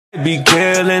Be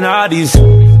killing all these,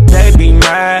 they be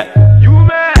mad. You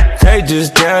mad? They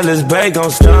just jealous, babe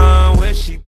gon' stun when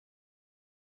she.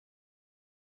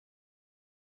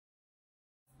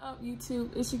 Up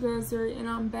YouTube, it's your girl Zuri, and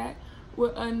I'm back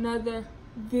with another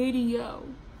video.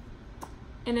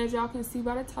 And as y'all can see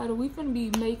by the title, we finna be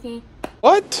making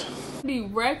be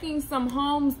wrecking some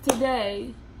homes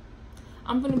today.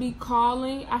 I'm gonna be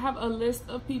calling. I have a list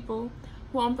of people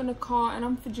who I'm gonna call, and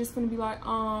I'm just gonna be like,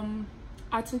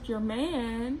 I took your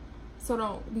man, so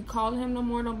don't be calling him no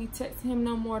more, don't be texting him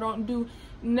no more, don't do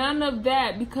none of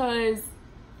that, because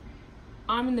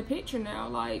I'm in the picture now.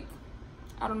 Like,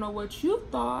 I don't know what you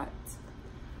thought,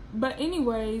 but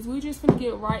anyways, we just gonna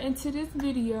get right into this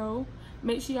video.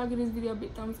 Make sure y'all give this video a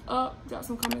big thumbs up, drop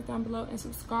some comments down below, and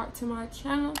subscribe to my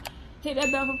channel. Hit that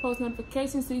bell for post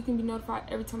notifications so you can be notified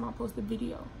every time I post a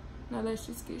video. Now let's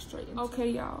just get straight into it. Okay,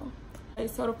 y'all. Okay,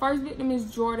 so the first victim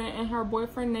is Jordan, and her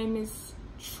boyfriend name is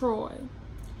Troy.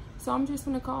 So I'm just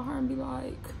gonna call her and be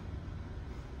like,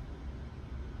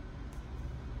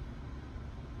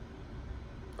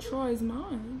 Troy's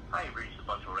mine. Hi, you've reached the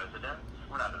Buckville residence.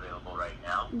 We're not available right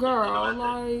now. Girl,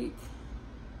 like,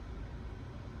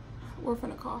 we're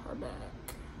finna call her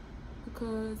back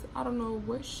because I don't know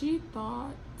what she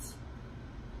thought.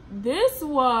 This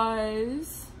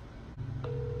was.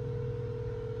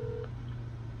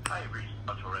 Hi, you've reached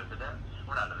the Buckville residence.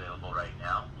 We're not available right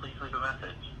now. Please leave a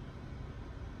message.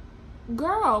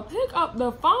 Girl, pick up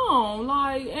the phone.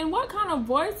 Like, and what kind of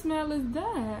voicemail is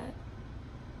that?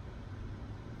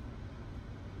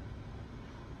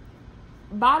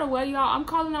 By the way, y'all, I'm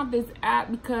calling out this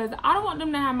app because I don't want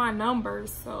them to have my number.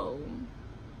 So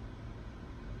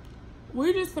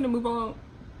we're just gonna move on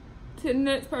to the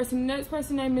next person. The next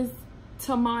person's name is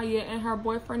Tamaya, and her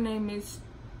boyfriend name is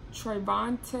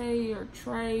Trevante or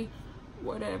Trey,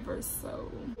 whatever.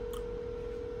 So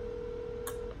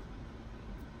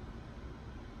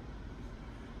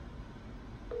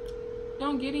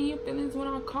don't get in your feelings when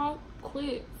I call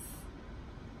quits.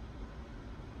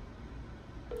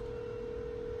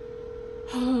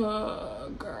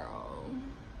 Girl,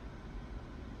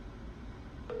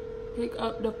 pick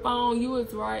up the phone. You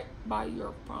was right by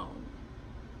your phone.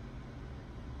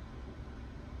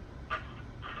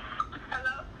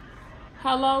 Hello?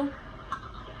 Hello?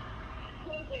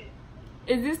 Who is it?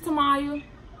 Is this Tamaya?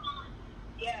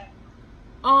 Yeah.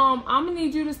 I'm gonna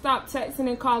need you to stop texting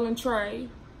and calling Trey.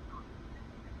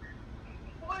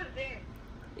 Who is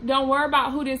it? Don't worry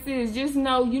about who this is. Just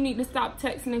know you need to stop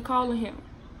texting and calling him.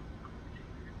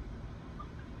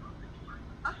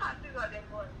 I'm trying to figure out that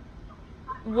voice.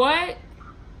 What?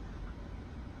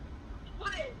 Who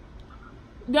is it?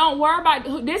 Don't worry about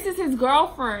who. This is his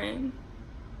girlfriend.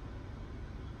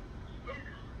 Who is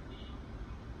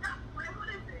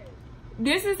it?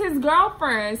 This is his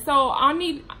girlfriend. So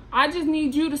I just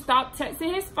need you to stop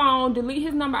texting his phone, delete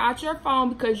his number out your phone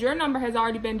because your number has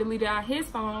already been deleted out his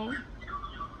phone.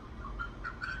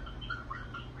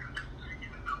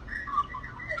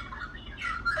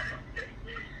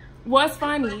 What's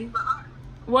funny?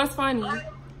 What's funny?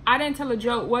 I didn't tell a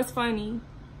joke. What's funny?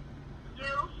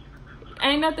 You?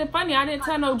 Ain't nothing funny. I didn't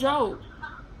tell no joke.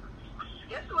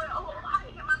 Guess what? Oh, how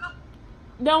you get my number?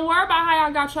 Don't worry about how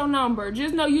I got your number.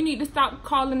 Just know you need to stop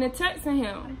calling and texting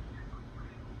him.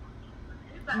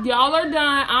 Y'all are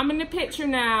done. I'm in the picture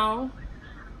now.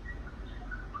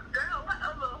 Girl,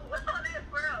 what's on this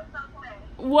girl? Stop playing.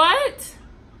 What?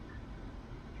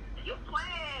 You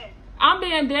playing? I'm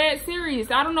being dead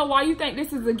serious. I don't know why you think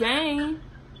this is a game.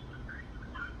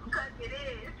 Because it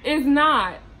is. It's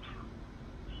not.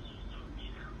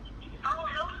 I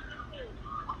don't know what this is.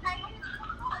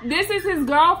 Okay? This is his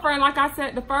girlfriend, like I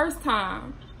said the first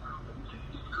time.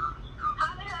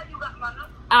 How the hell you got my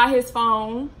number? Out his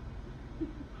phone.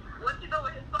 What you doing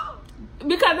with his phone?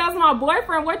 Because that's my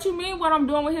boyfriend. What you mean what I'm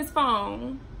doing with his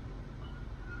phone?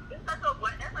 That's not your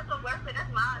boyfriend.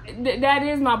 That's mine. That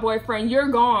is my boyfriend. You're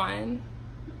gone.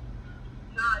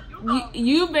 Nah, you gone.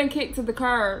 You've been kicked to the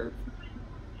curb.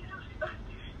 You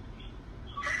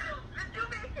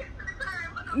been kicked to the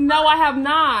curb. No, I have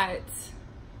not.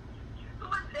 Who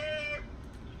is this?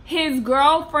 His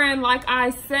girlfriend, like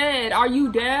I said. Are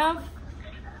you deaf?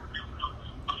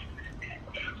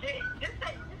 Just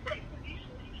say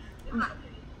it's not me.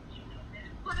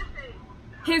 What is it?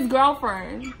 His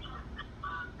girlfriend.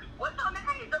 What's on the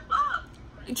name? The fuck?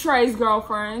 Trey's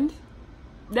girlfriend.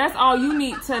 That's all you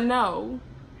need to know.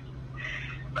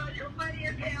 Bro, you funny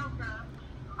as hell, bro.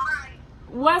 Alright.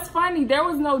 What's funny? There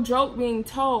was no joke being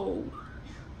told.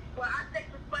 Well, I think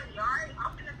it's funny, alright?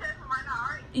 I'm gonna text him right now,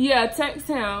 alright? Yeah, text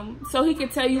him so he can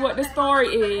tell you what the story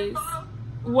is.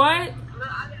 What? Look,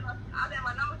 I got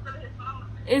my number still in his phone.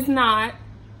 It's not.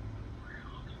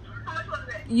 How much was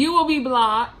it? You will be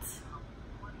blocked.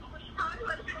 How much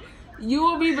was it? You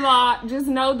will be blocked. Just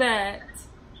know that.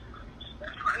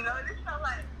 No, this sound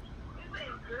like, this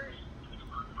ain't good.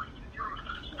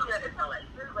 Yeah, this sound like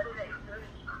good, but it ain't good.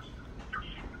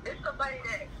 It's somebody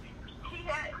that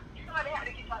somebody had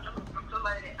to get my number from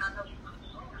somebody that I know.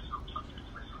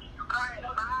 Alright,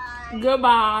 bye.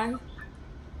 Goodbye.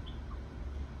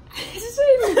 She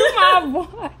knew my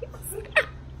voice.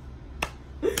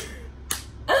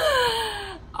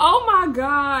 Oh my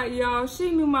God, y'all. She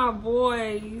knew my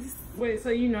voice. Wait, so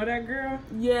you know that girl?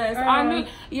 Yes, I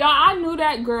knew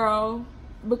that girl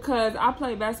because I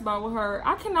played basketball with her.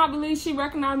 I cannot believe she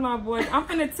recognized my voice. I'm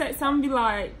finna text her and be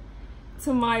like,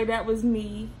 Tamaya, that was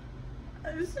me.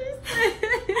 She said,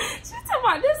 She talking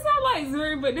about this sound like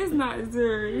Zuri, but this not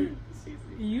Zuri. she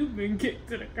said, you've been kicked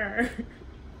to the curb.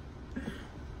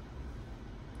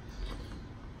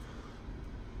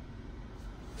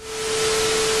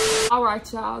 All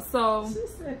right, y'all. So, She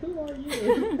said, who are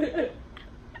you?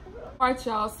 all right,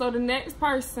 y'all. So the next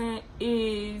person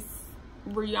is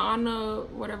Rihanna,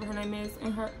 whatever her name is,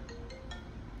 and her.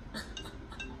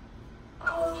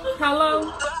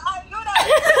 Hello. I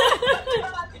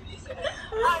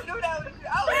knew that was you.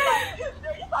 I was like, this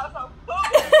girl, you sound so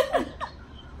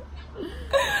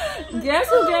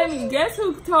cool. Guess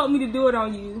who told me to do it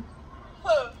on you? Who?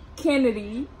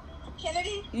 Kennedy.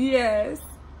 Kennedy? Yes.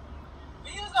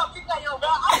 You was gonna pick on your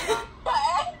girl.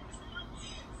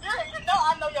 You know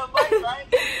I know your voice, right?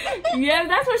 Yeah,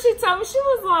 that's what she told me. She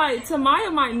was like,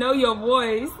 Tamaya might know your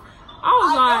voice. I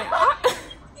was like,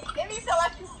 It means so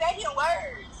like you saying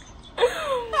words.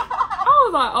 I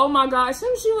was like, oh my gosh.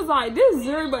 She was like, this is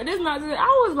Zuri, but this not Zuri.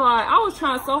 I was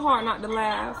trying so hard not to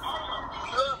laugh.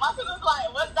 My sister was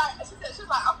like, what's that? She was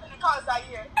like, I'm finna call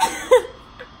Zaire.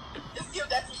 Just give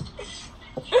that to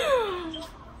you.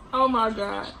 Oh my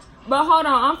God. But hold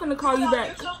on, I'm finna call you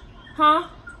back. Huh?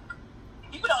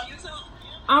 You put it on YouTube?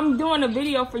 I'm doing a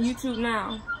video for YouTube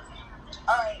now.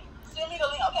 Alright. Send me the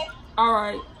link, okay?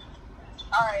 Alright.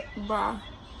 Alright. Bye.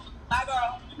 Bye,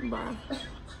 girl. Bye.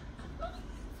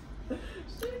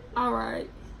 Alright.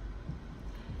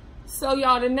 So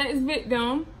y'all, the next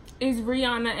victim is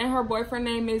Rihanna and her boyfriend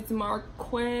name is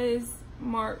Marquez.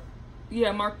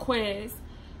 Marquez.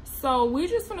 So we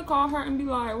just gonna call her and be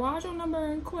like, why's your number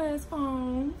in Quez's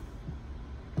phone?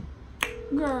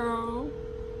 Girl.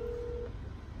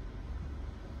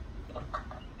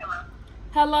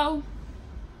 Hello?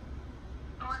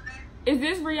 Is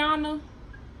this Rihanna?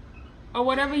 Or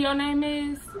whatever your name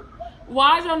is?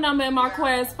 Why's your number in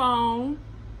Marquez's phone?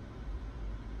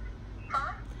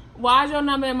 Huh? Why's your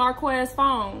number in Marquez's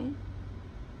phone?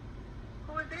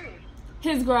 Who is this?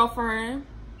 His girlfriend.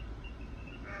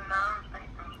 No, I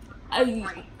don't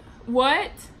think so.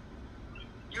 What?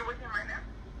 You with him right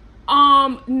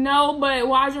now? No, but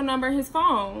why's your number in his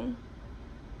phone?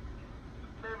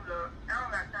 Baby, look, I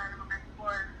don't got time to go back and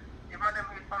forth. If my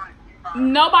number is phone, it's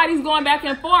fine. Nobody's going back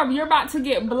and forth. You're about to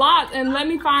get blocked, and let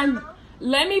me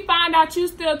find out you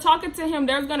still talking to him.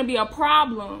 There's gonna be a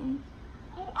problem.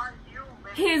 Who are you,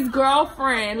 baby? His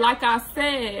girlfriend, like I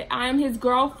said, I am his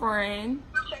girlfriend.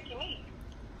 You checking me?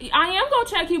 I am gonna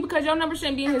check you because your number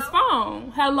shouldn't be in his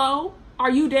phone. Hello?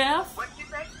 Are you deaf? What you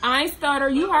say? I ain't stutter.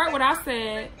 You heard what I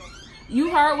said. You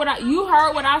heard what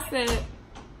I said.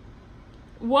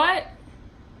 What?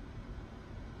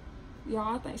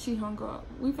 Y'all, I think she hung up.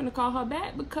 We finna call her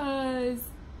back because,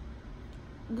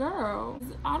 girl,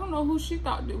 I don't know what she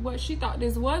thought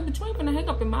this was, but you ain't finna hang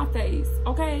up in my face,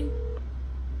 okay?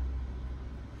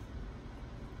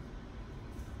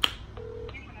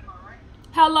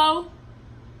 Hello?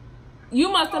 You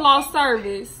must have lost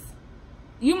service.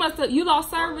 You lost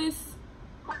service.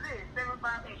 Who's this?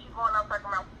 758. She's going up like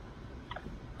around.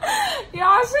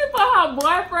 Y'all, she put her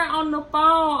boyfriend on the phone.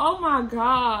 Oh my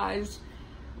gosh.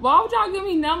 Why would y'all give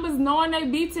me numbers knowing they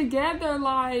be together?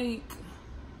 Like,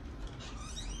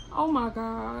 oh my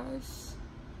gosh.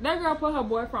 That girl put her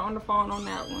boyfriend on the phone on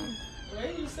that one. What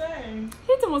are you saying?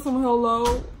 He told me some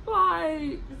hello.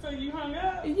 Like, So you hung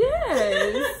up?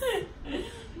 yes.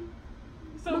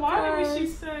 So why did she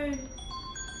say?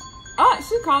 Oh,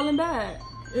 she calling back.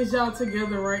 Is y'all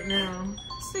together right now?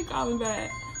 She calling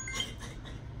back.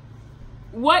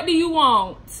 What do you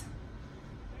want?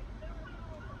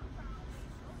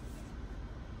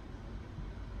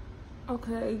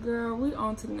 Okay, girl, we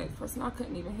on to the next person. I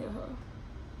couldn't even hear her.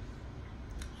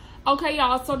 Okay,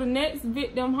 y'all, so the next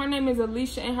victim, her name is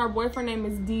Alicia and her boyfriend name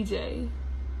is DJ.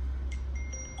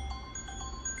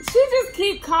 She just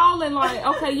keep calling like,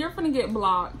 okay, you're finna get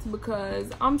blocked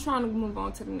because I'm trying to move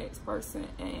on to the next person.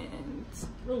 And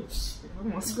Oh shit!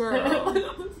 Almost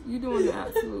girl, you doing the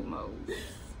absolute most.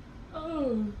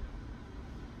 Oh.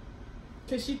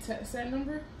 Can she text that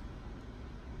number?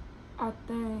 I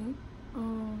think.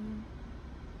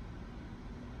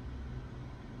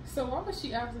 So why would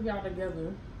she ask if y'all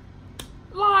together?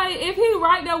 Like, if he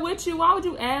right there with you, why would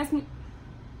you ask me?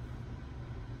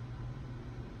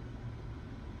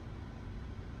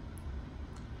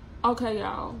 Okay,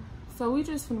 y'all. So we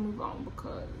just finna move on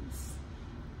because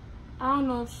I don't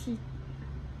know if she.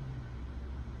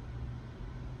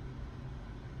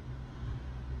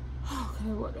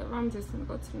 Okay, whatever. I'm just gonna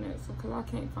go to the next one because I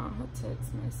can't find her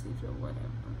text message or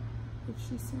whatever. If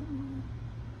she sent one.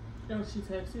 Oh, she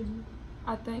texted you?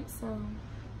 I think so.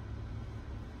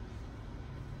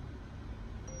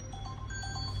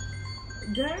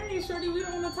 Dang, shorty, we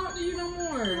don't want to talk to you no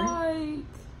more. Like,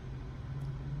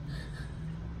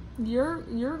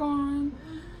 you're gone.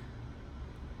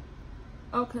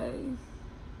 Okay.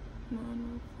 904-660.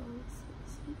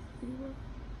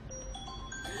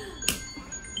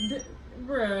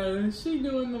 Bruh, she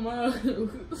doing the most.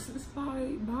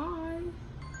 Like, bye.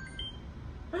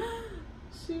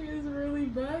 She is really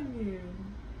bugging.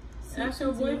 Ask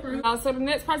your boyfriend. So the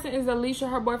next person is Alicia.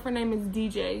 Her boyfriend name is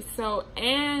DJ. So,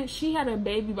 and she had a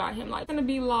baby by him. Like, I'm gonna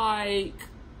be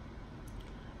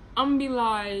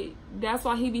like, that's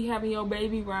why he be having your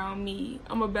baby around me.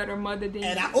 I'm a better mother than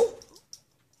you.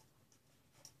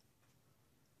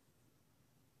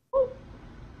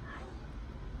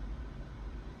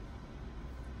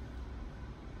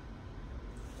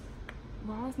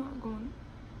 Why it's not going?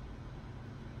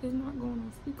 It's not going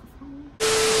on speakerphone.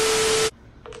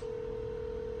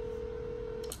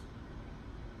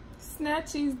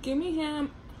 Snatchies, give me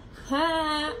him.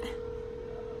 Huh?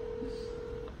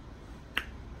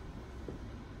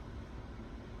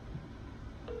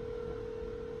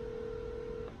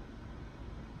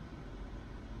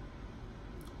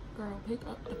 Girl, pick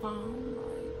up the phone,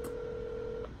 like.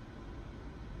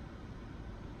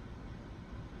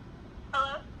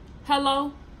 Hello?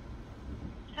 Hello?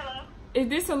 Hello? Is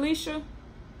this Alicia?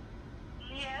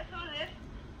 Yes, who is this?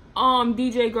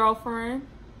 DJ girlfriend.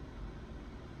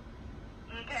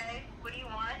 Okay, what do you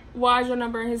want? Why is your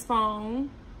number in his phone?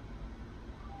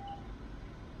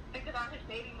 Because I'm his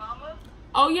baby mama?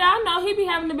 Oh yeah, I know. He be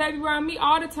having the baby around me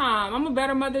all the time. I'm a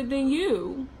better mother than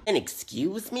you. And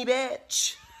excuse me,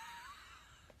 bitch.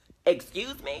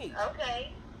 Excuse me.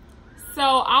 Okay. So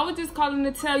I was just calling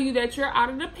to tell you that you're out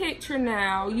of the picture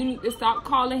now. You need to stop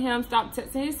calling him, stop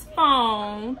texting his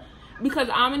phone, because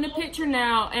I'm in the picture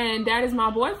now, and that is my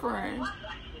boyfriend. If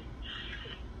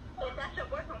that's your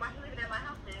boyfriend, why are you living at my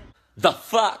house then? The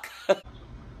fuck?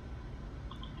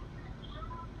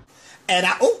 And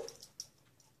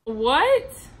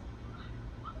What?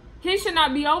 He should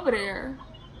not be over there.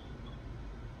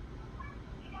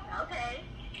 Okay.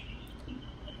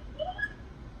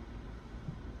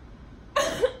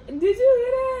 Did you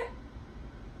hear that?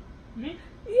 Me?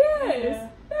 Yes. Yeah.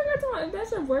 That girl told me, if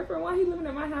that's your boyfriend, why he living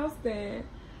at my house then?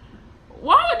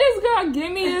 Why would this girl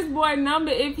give me this boy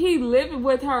number if he living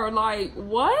with her? Like,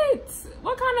 what?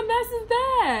 What kind of mess is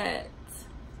that?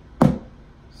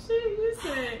 You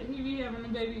said he be having a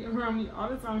baby around me all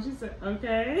the time. She said,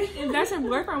 okay. If that's your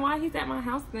boyfriend, why he's at my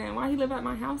house then? Why he live at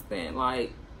my house then?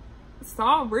 Like,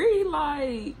 sorry,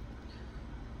 like.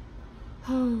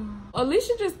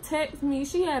 Alicia just texted me.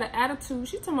 She had an attitude.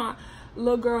 She told my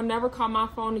little girl, never call my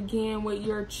phone again with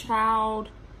your child.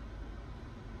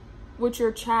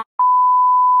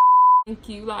 Thank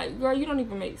you. Like, girl, you don't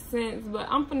even make sense. But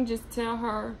I'm finna just tell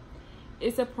her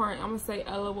it's a prank. I'm gonna say,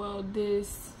 LOL,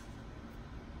 this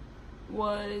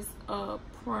was a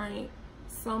prank.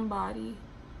 Somebody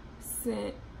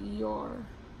sent your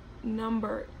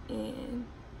number in ...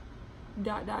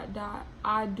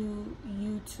 I do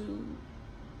YouTube.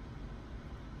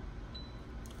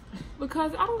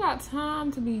 Because I don't got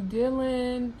time to be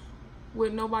dealing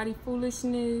with nobody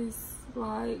foolishness.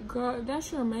 Like, girl,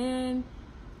 that's your man.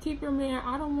 Keep your man.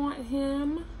 I don't want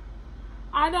him.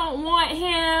 I don't want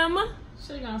him.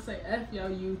 She gonna say F your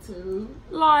YouTube.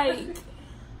 Like,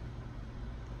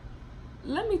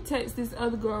 let me text this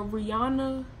other girl,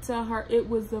 Rihanna. Tell her it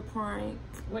was a prank.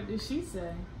 What did she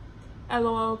say?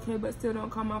 LOL, okay, but still don't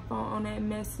call my phone on that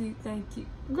messy. Thank you.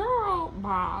 Girl,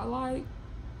 bye. Like,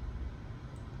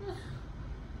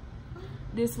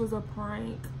 this was a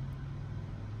prank.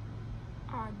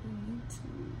 I do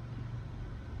YouTube.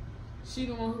 She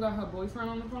the one who got her boyfriend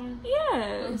on the phone?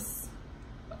 Yes.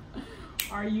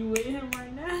 Are you with him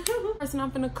right now? The person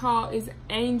I'm finna call is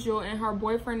Angel, and her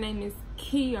boyfriend name is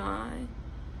Keon.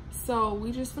 So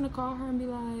we just finna call her and be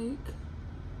like,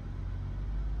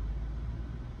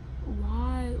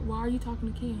 why are you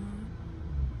talking to Keon?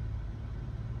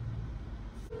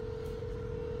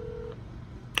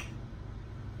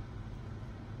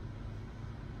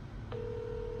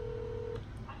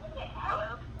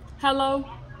 Hello?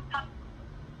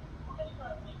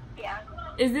 Yeah.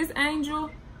 Is this Angel?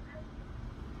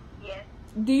 Yes.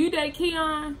 Do you date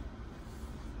Keon?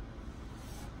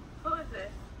 Who is this?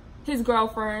 His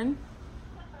girlfriend.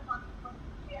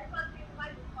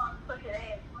 What's your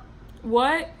name?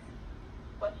 What?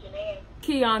 What's your name?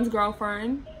 Keon's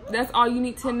girlfriend. That's all you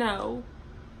need to know.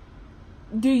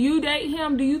 Do you date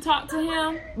him? Do you talk to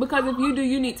him? Because if you do,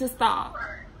 you need to stop.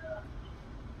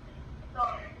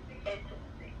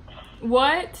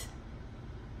 What?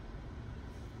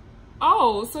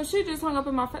 Oh, so she just hung up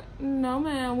in my face. No,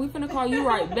 man, we finna call you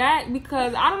right back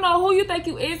because I don't know who you think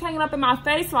you is hanging up in my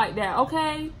face like that,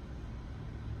 okay?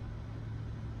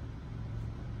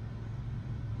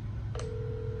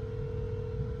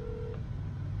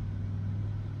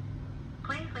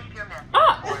 Please leave your message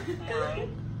Ah! for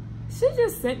 9. She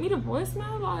just sent me the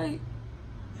voicemail like,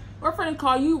 we're finna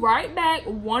call you right back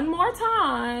one more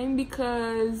time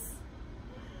because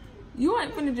you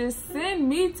ain't finna just send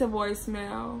me to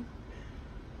voicemail.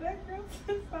 That girl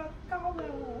just started calling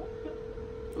her.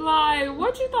 Like,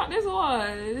 what you thought this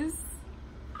was?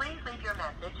 Please leave your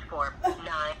message for 9.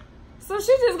 So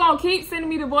she just gonna keep sending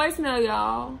me the voicemail,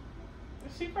 y'all.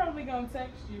 She probably gonna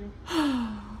text you.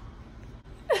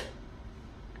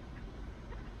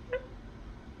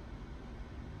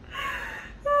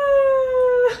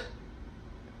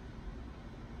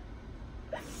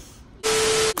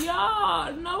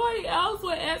 Y'all, nobody else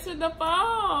would answer the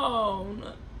phone.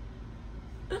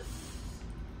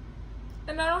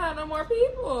 And I don't have no more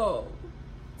people.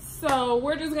 So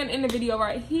we're just gonna end the video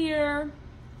right here.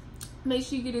 Make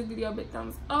sure you give this video a big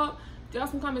thumbs up. Drop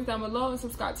some comments down below and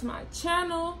subscribe to my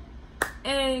channel.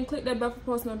 And click that bell for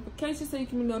post notifications so you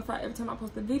can be notified every time I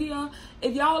post a video.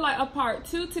 If y'all would like a part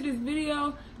 2 to this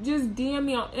video, just DM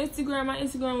me on Instagram. My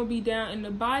Instagram will be down in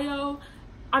the bio.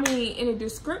 I mean, in the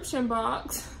description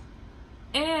box.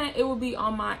 And it will be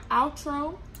on my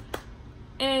outro.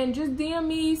 And just DM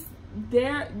me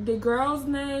the girl's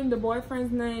name, the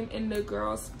boyfriend's name, and the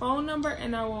girl's phone number.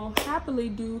 And I will happily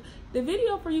do the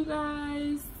video for you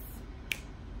guys.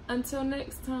 Until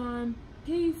next time,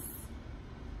 peace.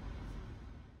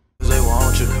 They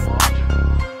want you.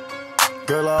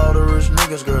 Girl, all the rich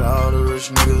niggas,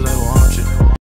 they want you.